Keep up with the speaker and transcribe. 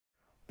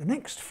The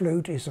next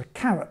flute is a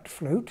carrot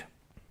flute,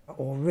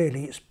 or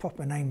really its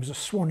proper name is a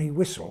swanny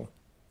whistle.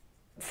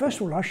 First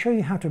of all, I'll show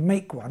you how to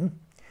make one.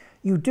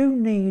 You do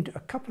need a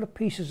couple of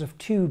pieces of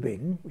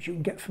tubing, which you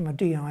can get from a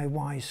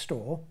DIY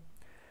store.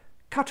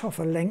 Cut off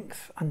a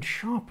length and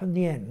sharpen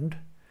the end,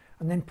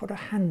 and then put a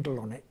handle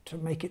on it to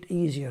make it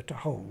easier to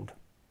hold.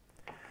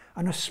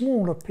 And a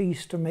smaller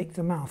piece to make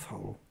the mouth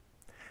hole.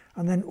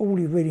 And then all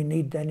you really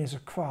need then is a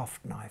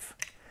craft knife.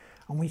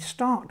 And we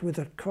start with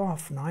a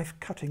craft knife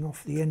cutting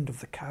off the end of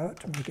the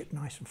carrot to make it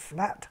nice and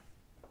flat.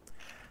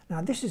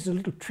 Now this is a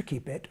little tricky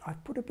bit.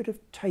 I've put a bit of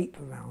tape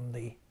around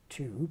the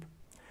tube,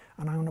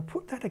 and I'm going to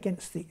put that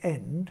against the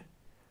end,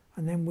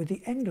 and then with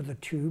the end of the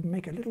tube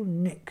make a little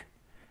nick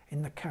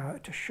in the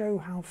carrot to show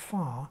how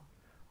far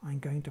I'm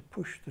going to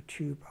push the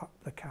tube up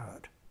the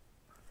carrot.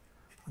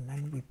 And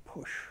then we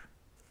push.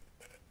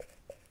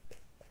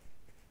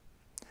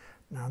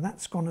 Now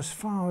that's gone as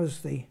far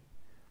as the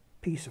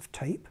piece of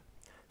tape,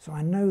 so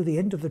I know the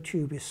end of the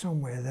tube is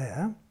somewhere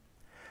there.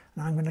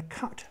 Now I'm going to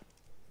cut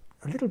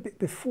a little bit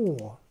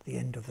before the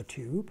end of the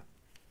tube,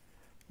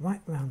 right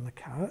round the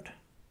carrot,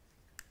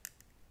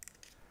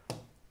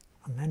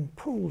 and then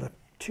pull the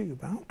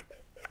tube out,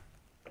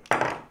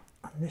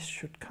 and this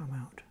should come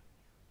out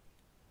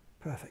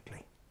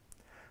perfectly.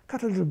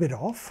 Cut a little bit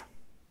off,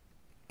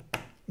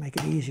 make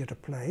it easier to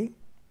play,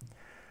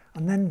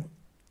 and then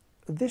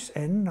at this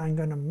end I'm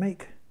going to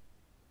make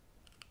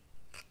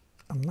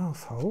a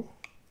mouth hole,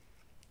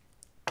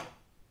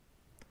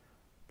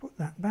 put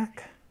that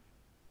back,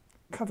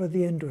 cover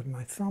the end with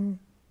my thumb,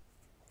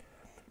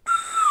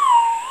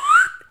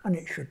 and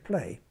it should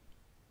play.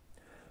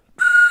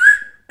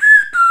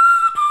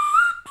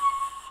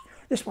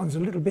 This one's a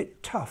little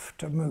bit tough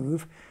to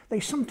move. They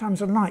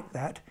sometimes are like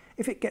that.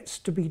 If it gets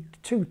to be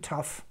too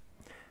tough,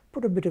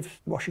 put a bit of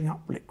washing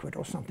up liquid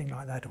or something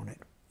like that on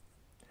it.